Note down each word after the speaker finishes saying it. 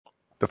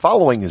The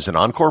following is an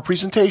encore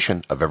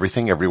presentation of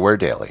Everything Everywhere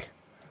Daily.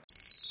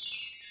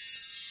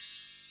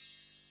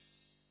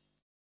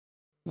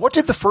 What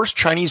did the first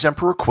Chinese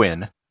Emperor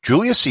Qin,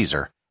 Julius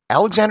Caesar,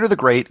 Alexander the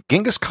Great,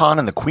 Genghis Khan,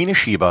 and the Queen of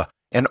Sheba,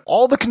 and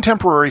all the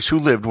contemporaries who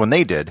lived when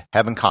they did,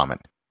 have in common?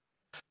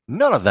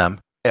 None of them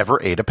ever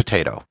ate a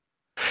potato.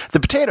 The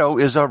potato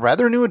is a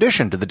rather new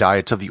addition to the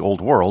diets of the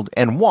Old World,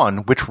 and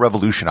one which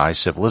revolutionized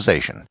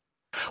civilization.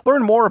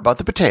 Learn more about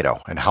the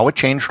potato and how it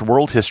changed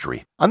world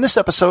history on this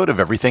episode of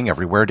Everything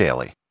Everywhere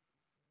Daily.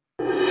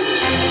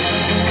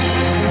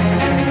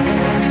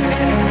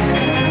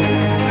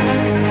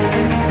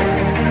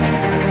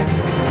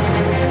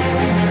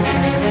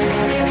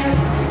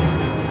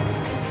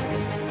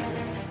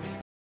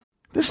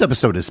 This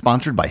episode is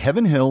sponsored by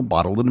Heaven Hill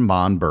Bottled and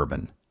Bond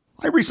Bourbon.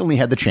 I recently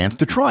had the chance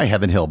to try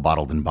Heaven Hill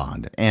Bottled and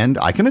Bond, and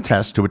I can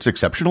attest to its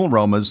exceptional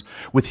aromas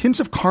with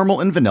hints of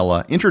caramel and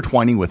vanilla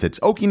intertwining with its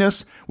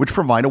oakiness, which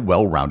provide a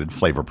well-rounded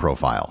flavor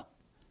profile.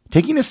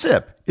 Taking a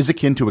sip is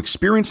akin to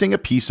experiencing a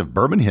piece of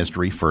bourbon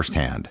history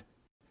firsthand.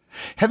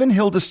 Heaven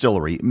Hill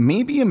Distillery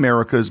may be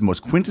America's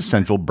most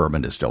quintessential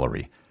bourbon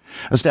distillery.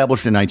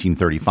 Established in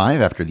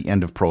 1935 after the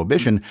end of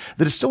Prohibition,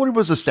 the distillery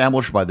was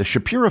established by the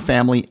Shapiro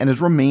family and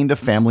has remained a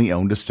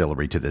family-owned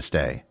distillery to this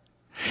day.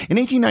 In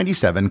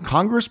 1897,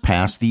 Congress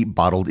passed the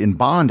Bottled in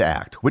Bond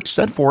Act, which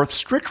set forth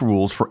strict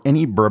rules for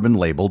any bourbon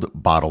labeled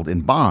Bottled in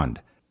Bond.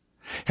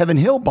 Heaven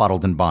Hill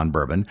Bottled in Bond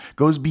Bourbon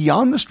goes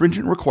beyond the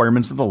stringent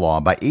requirements of the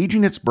law by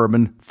aging its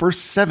bourbon for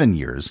 7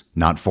 years,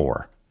 not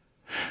 4.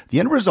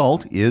 The end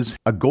result is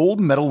a gold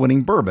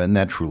medal-winning bourbon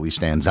that truly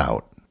stands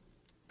out.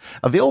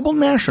 Available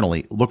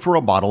nationally, look for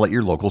a bottle at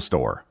your local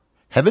store.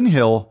 Heaven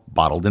Hill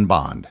Bottled in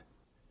Bond.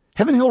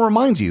 Heaven Hill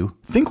reminds you,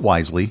 think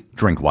wisely,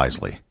 drink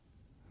wisely.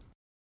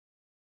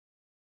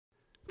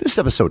 This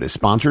episode is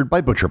sponsored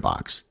by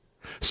ButcherBox.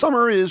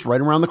 Summer is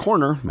right around the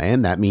corner,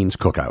 and that means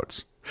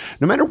cookouts.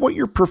 No matter what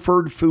your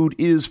preferred food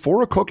is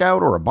for a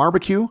cookout or a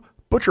barbecue,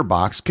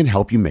 ButcherBox can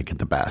help you make it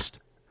the best.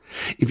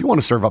 If you want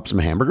to serve up some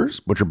hamburgers,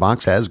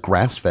 ButcherBox has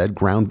grass-fed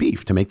ground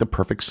beef to make the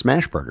perfect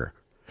smash burger.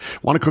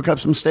 Want to cook up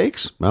some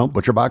steaks? Well,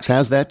 ButcherBox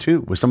has that too,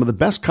 with some of the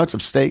best cuts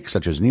of steak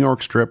such as New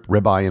York strip,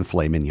 ribeye, and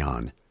filet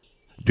mignon.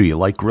 Do you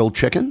like grilled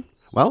chicken?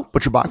 Well,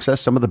 ButcherBox has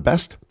some of the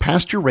best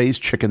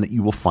pasture-raised chicken that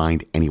you will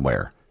find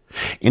anywhere.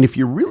 And if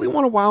you really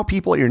want to wow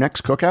people at your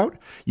next cookout,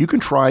 you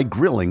can try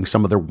grilling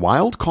some of their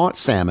wild-caught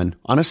salmon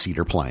on a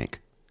cedar plank.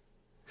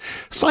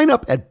 Sign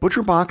up at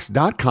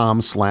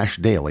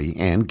butcherbox.com/daily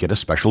and get a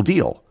special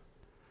deal.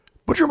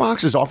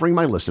 ButcherBox is offering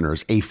my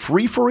listeners a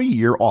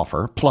free-for-a-year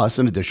offer plus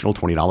an additional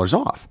 $20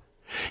 off.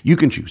 You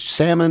can choose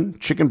salmon,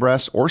 chicken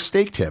breasts, or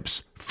steak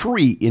tips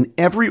free in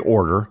every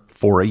order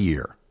for a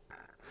year.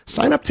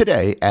 Sign up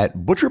today at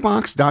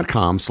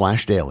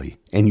butcherbox.com/daily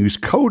and use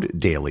code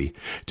DAILY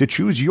to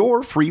choose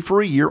your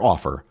free-for-a-year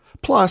offer,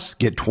 plus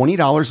get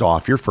 $20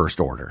 off your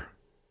first order.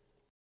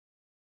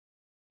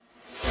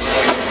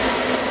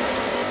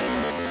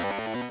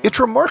 It's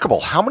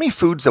remarkable how many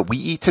foods that we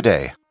eat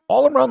today,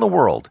 all around the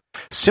world,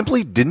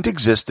 simply didn't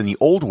exist in the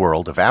old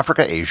world of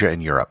Africa, Asia,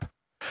 and Europe.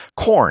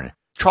 Corn,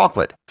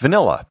 chocolate,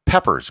 vanilla,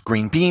 peppers,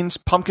 green beans,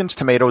 pumpkins,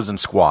 tomatoes, and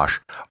squash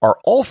are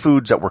all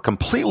foods that were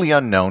completely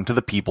unknown to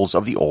the peoples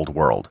of the Old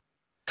World.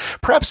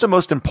 Perhaps the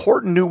most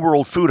important New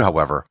World food,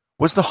 however,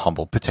 was the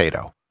humble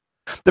potato.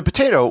 The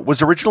potato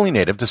was originally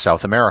native to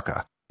South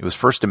America. It was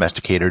first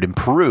domesticated in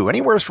Peru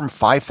anywhere from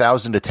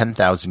 5,000 to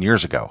 10,000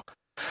 years ago.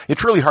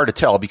 It's really hard to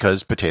tell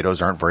because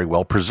potatoes aren't very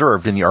well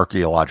preserved in the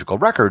archaeological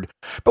record,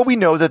 but we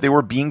know that they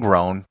were being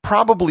grown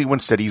probably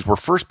when cities were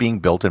first being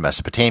built in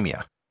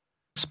Mesopotamia.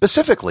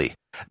 Specifically,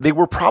 they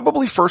were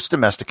probably first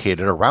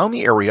domesticated around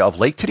the area of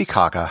Lake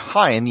Titicaca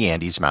high in the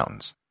Andes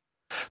Mountains.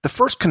 The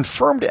first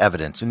confirmed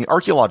evidence in the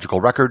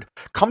archaeological record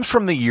comes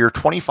from the year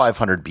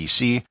 2500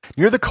 BC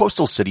near the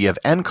coastal city of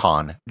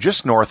Encon,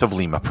 just north of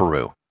Lima,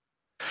 Peru.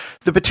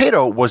 The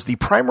potato was the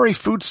primary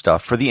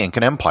foodstuff for the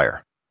Incan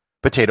Empire.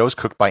 Potatoes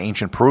cooked by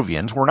ancient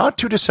Peruvians were not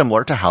too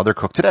dissimilar to how they're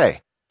cooked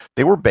today.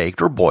 They were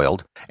baked or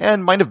boiled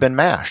and might have been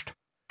mashed.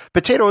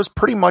 Potatoes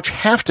pretty much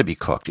have to be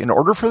cooked in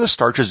order for the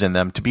starches in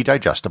them to be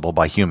digestible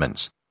by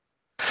humans.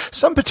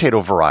 Some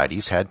potato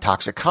varieties had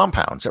toxic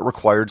compounds that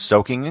required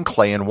soaking in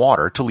clay and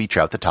water to leach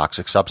out the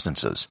toxic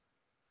substances.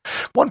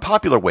 One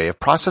popular way of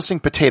processing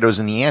potatoes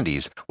in the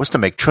Andes was to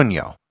make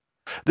chuño.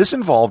 This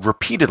involved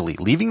repeatedly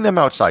leaving them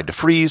outside to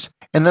freeze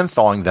and then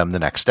thawing them the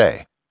next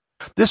day.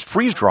 This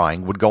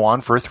freeze-drying would go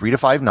on for 3 to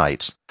 5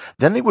 nights,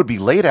 then they would be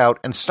laid out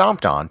and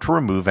stomped on to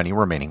remove any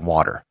remaining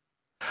water.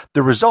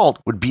 The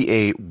result would be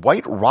a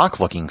white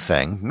rock-looking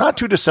thing, not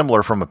too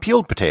dissimilar from a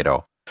peeled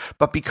potato,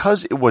 but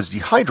because it was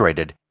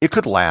dehydrated, it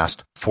could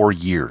last for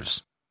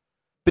years.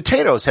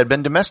 Potatoes had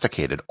been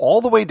domesticated all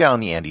the way down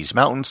the Andes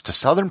Mountains to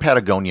southern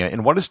Patagonia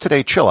in what is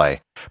today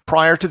Chile,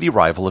 prior to the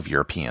arrival of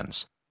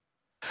Europeans.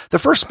 The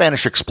first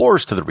Spanish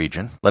explorers to the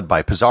region, led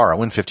by Pizarro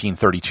in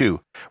 1532,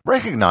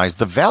 recognized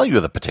the value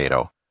of the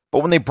potato,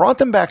 but when they brought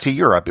them back to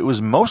Europe, it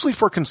was mostly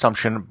for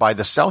consumption by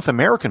the South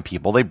American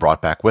people they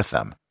brought back with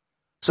them.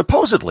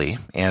 Supposedly,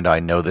 and I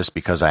know this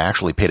because I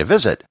actually paid a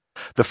visit,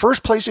 The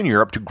first place in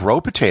Europe to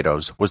grow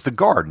potatoes was the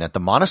garden at the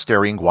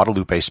monastery in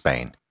Guadalupe,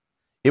 Spain.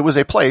 It was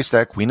a place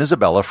that Queen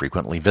Isabella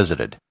frequently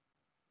visited.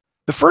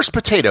 The first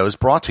potatoes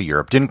brought to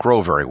Europe didn't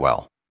grow very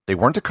well. They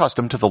weren't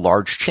accustomed to the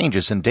large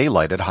changes in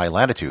daylight at high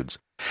latitudes,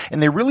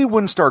 and they really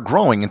wouldn't start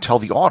growing until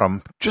the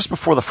autumn, just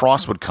before the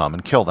frost would come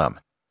and kill them.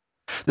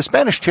 The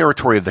Spanish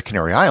territory of the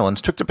Canary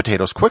Islands took to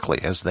potatoes quickly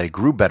as they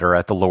grew better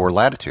at the lower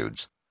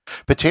latitudes.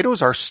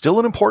 Potatoes are still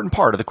an important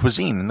part of the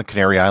cuisine in the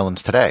Canary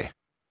Islands today.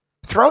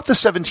 Throughout the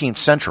 17th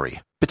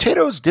century,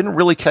 potatoes didn't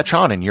really catch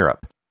on in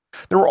Europe.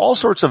 There were all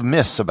sorts of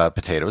myths about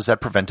potatoes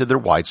that prevented their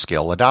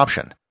wide-scale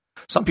adoption.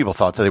 Some people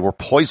thought that they were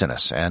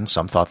poisonous, and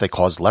some thought they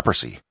caused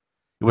leprosy.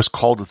 It was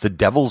called the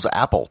devil's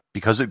apple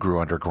because it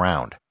grew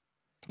underground.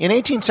 In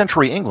 18th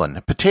century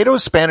England,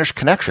 potatoes' Spanish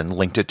connection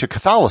linked it to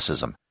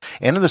Catholicism,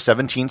 and in the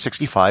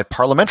 1765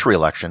 parliamentary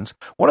elections,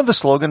 one of the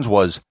slogans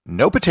was,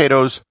 "No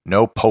potatoes,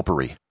 no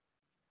popery."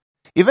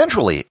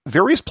 Eventually,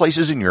 various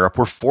places in Europe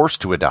were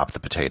forced to adopt the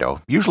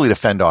potato, usually to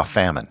fend off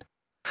famine.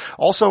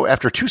 Also,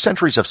 after 2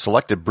 centuries of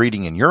selective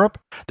breeding in Europe,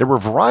 there were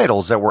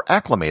varietals that were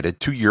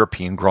acclimated to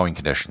European growing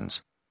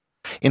conditions.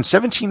 In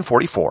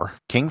 1744,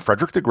 King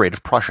Frederick the Great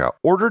of Prussia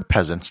ordered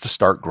peasants to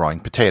start growing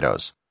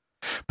potatoes.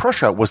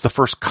 Prussia was the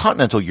first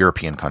continental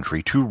European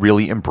country to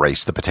really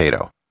embrace the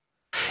potato.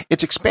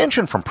 Its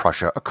expansion from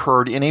Prussia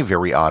occurred in a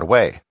very odd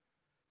way.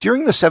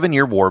 During the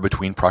 7-Year War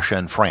between Prussia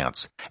and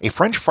France, a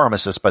French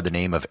pharmacist by the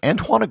name of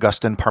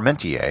Antoine-Augustin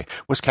Parmentier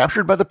was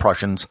captured by the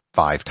Prussians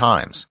 5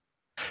 times.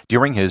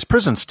 During his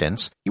prison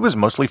stints, he was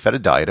mostly fed a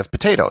diet of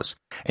potatoes,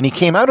 and he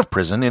came out of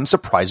prison in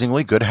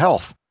surprisingly good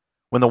health.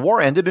 When the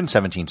war ended in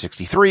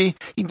 1763,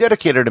 he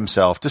dedicated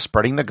himself to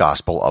spreading the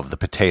gospel of the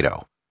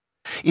potato.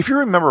 If you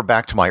remember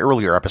back to my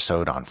earlier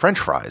episode on French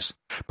fries,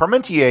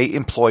 Parmentier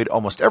employed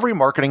almost every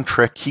marketing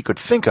trick he could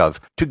think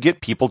of to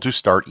get people to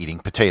start eating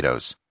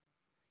potatoes.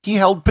 He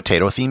held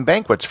potato-themed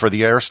banquets for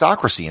the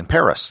aristocracy in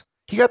Paris.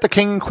 He got the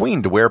king and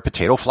queen to wear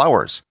potato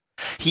flowers.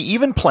 He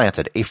even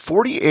planted a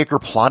 40-acre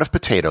plot of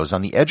potatoes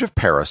on the edge of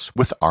Paris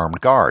with armed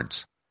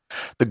guards.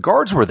 The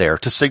guards were there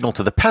to signal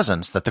to the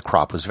peasants that the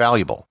crop was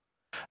valuable.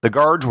 The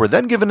guards were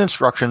then given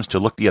instructions to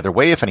look the other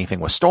way if anything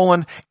was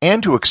stolen,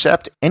 and to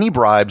accept any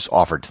bribes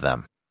offered to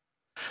them.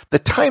 The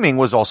timing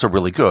was also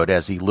really good,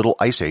 as the Little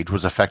Ice Age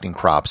was affecting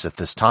crops at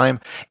this time,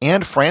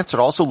 and France had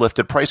also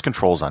lifted price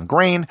controls on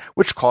grain,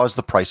 which caused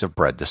the price of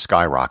bread to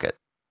skyrocket.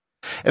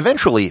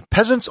 Eventually,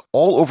 peasants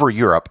all over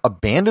Europe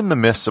abandoned the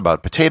myths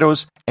about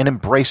potatoes and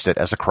embraced it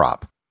as a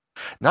crop.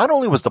 Not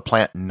only was the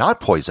plant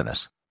not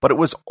poisonous, but it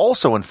was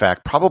also, in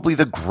fact, probably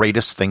the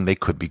greatest thing they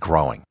could be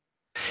growing.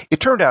 It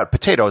turned out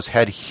potatoes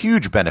had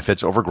huge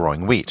benefits over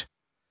growing wheat.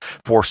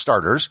 For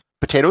starters,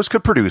 potatoes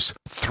could produce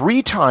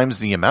 3 times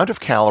the amount of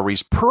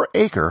calories per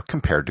acre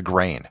compared to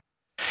grain.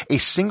 A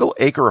single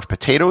acre of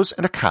potatoes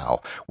and a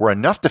cow were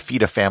enough to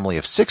feed a family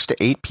of 6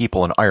 to 8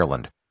 people in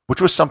Ireland,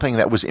 which was something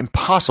that was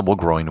impossible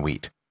growing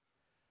wheat.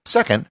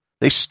 Second,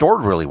 they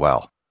stored really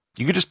well.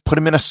 You could just put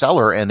them in a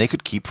cellar and they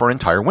could keep for an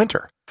entire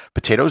winter.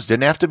 Potatoes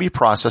didn't have to be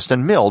processed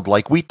and milled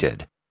like wheat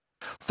did.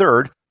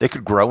 Third, they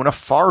could grow in a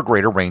far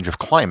greater range of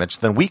climates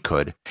than wheat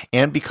could,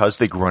 and because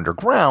they grew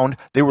underground,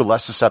 they were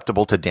less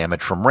susceptible to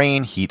damage from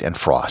rain, heat, and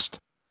frost.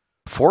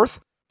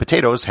 Fourth,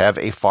 potatoes have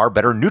a far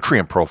better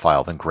nutrient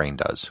profile than grain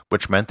does,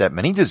 which meant that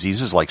many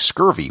diseases like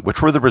scurvy,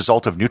 which were the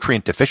result of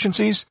nutrient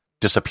deficiencies,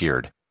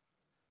 disappeared.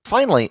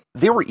 Finally,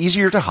 they were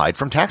easier to hide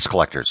from tax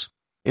collectors.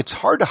 It's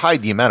hard to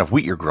hide the amount of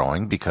wheat you're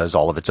growing because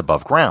all of it's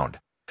above ground.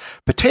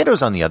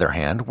 Potatoes, on the other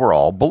hand, were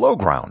all below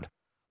ground.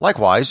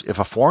 Likewise, if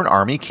a foreign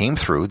army came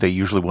through, they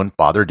usually wouldn't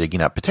bother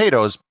digging up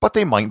potatoes, but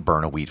they might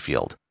burn a wheat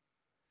field.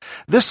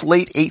 This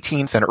late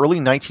 18th and early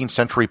 19th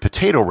century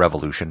potato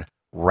revolution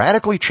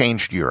radically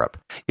changed Europe,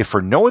 if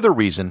for no other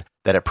reason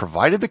that it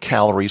provided the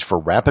calories for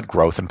rapid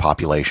growth and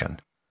population.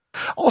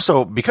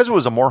 Also, because it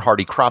was a more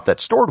hardy crop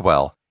that stored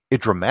well,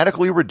 it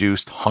dramatically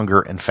reduced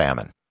hunger and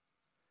famine.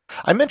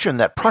 I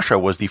mentioned that Prussia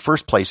was the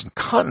first place in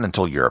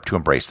continental Europe to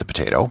embrace the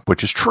potato,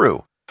 which is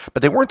true,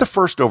 but they weren't the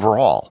first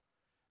overall.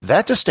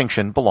 That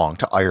distinction belonged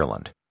to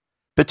Ireland.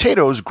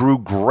 Potatoes grew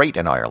great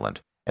in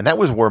Ireland, and that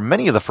was where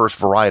many of the first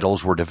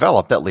varietals were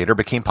developed that later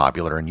became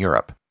popular in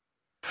Europe.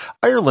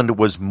 Ireland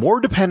was more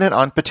dependent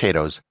on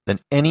potatoes than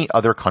any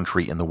other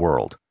country in the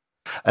world.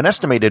 An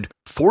estimated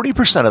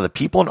 40% of the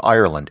people in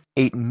Ireland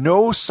ate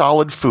no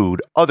solid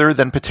food other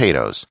than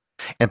potatoes,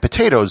 and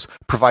potatoes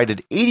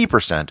provided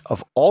 80%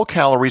 of all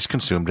calories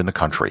consumed in the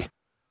country,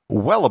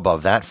 well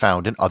above that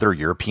found in other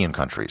European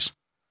countries.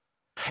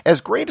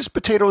 As great as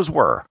potatoes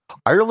were,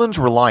 Ireland's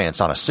reliance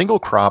on a single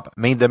crop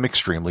made them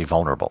extremely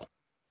vulnerable.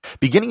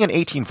 Beginning in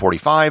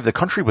 1845, the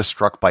country was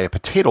struck by a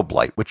potato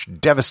blight which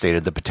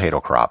devastated the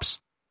potato crops.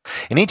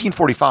 In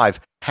 1845,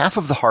 half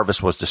of the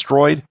harvest was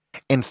destroyed,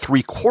 and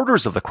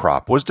 3/4 of the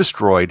crop was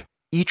destroyed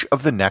each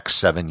of the next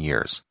 7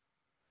 years.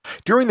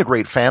 During the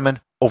Great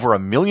Famine, over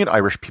 1 million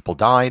Irish people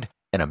died,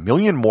 and 1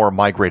 million more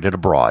migrated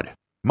abroad,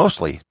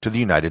 mostly to the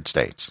United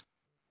States.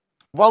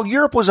 While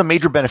Europe was a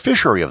major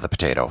beneficiary of the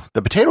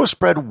potato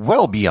spread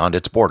well beyond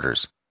its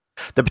borders.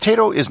 The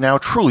potato is now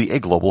truly a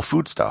global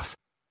foodstuff.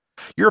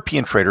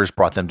 European traders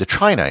brought them to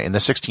China in the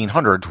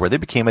 1600s, where they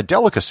became a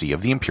delicacy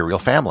of the imperial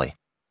family.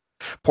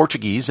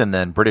 Portuguese and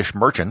then British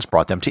merchants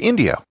brought them to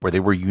India, where they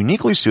were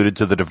uniquely suited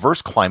to the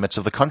diverse climates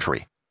of the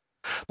country.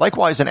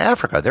 Likewise, in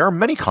Africa, there are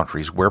many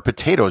countries where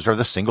potatoes are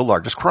the single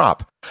largest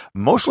crop,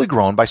 mostly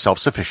grown by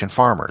self-sufficient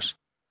farmers.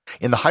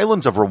 In the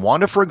highlands of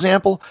Rwanda, for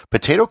example,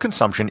 potato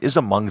consumption is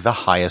among the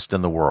highest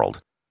in the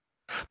world.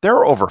 There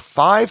are over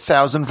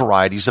 5,000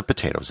 varieties of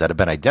potatoes that have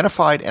been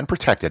identified and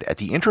protected at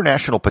the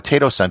International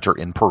Potato Center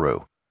in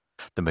Peru.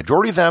 The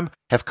majority of them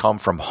have come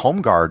from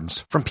home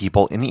gardens from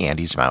people in the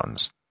Andes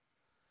Mountains.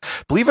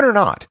 Believe it or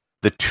not,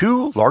 the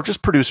two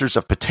largest producers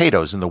of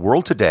potatoes in the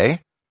world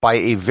today, by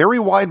a very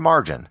wide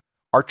margin,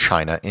 are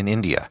China and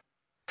India.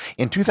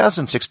 In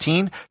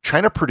 2016,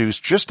 China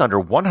produced just under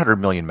 100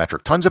 million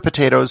metric tons of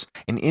potatoes,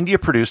 and India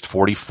produced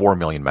 44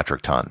 million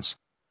metric tons.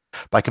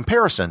 By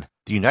comparison,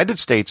 the United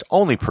States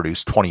only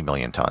produced 20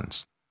 million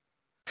tons.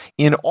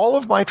 In all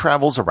of my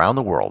travels around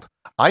the world,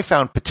 I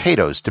found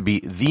potatoes to be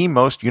the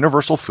most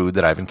universal food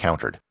that I've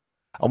encountered.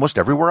 Almost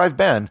everywhere I've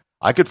been,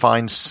 I could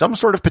find some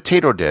sort of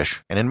potato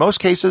dish, and in most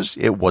cases,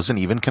 it wasn't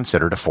even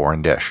considered a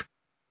foreign dish.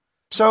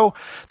 So,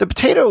 the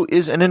potato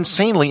is an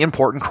insanely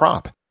important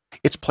crop.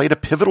 It's played a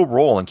pivotal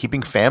role in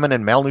keeping famine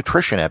and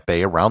malnutrition at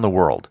bay around the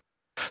world.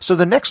 So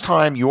the next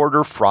time you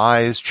order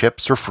fries,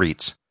 chips, or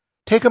frites,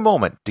 take a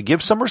moment to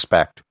give some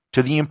respect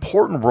to the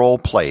important role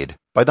played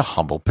by the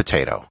humble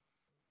potato.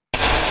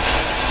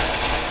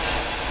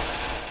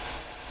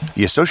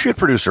 The associate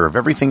producer of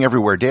Everything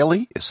Everywhere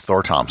Daily is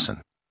Thor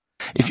Thompson.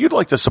 If you'd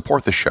like to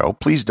support the show,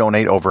 please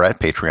donate over at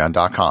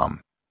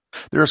patreon.com.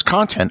 There is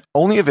content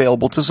only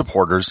available to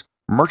supporters,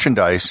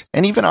 merchandise,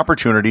 and even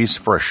opportunities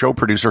for a show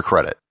producer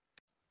credit.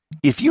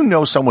 If you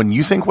know someone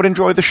you think would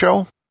enjoy the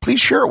show, please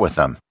share it with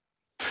them.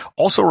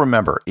 Also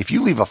remember, if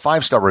you leave a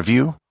 5-star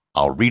review,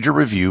 I'll read your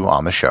review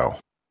on the show.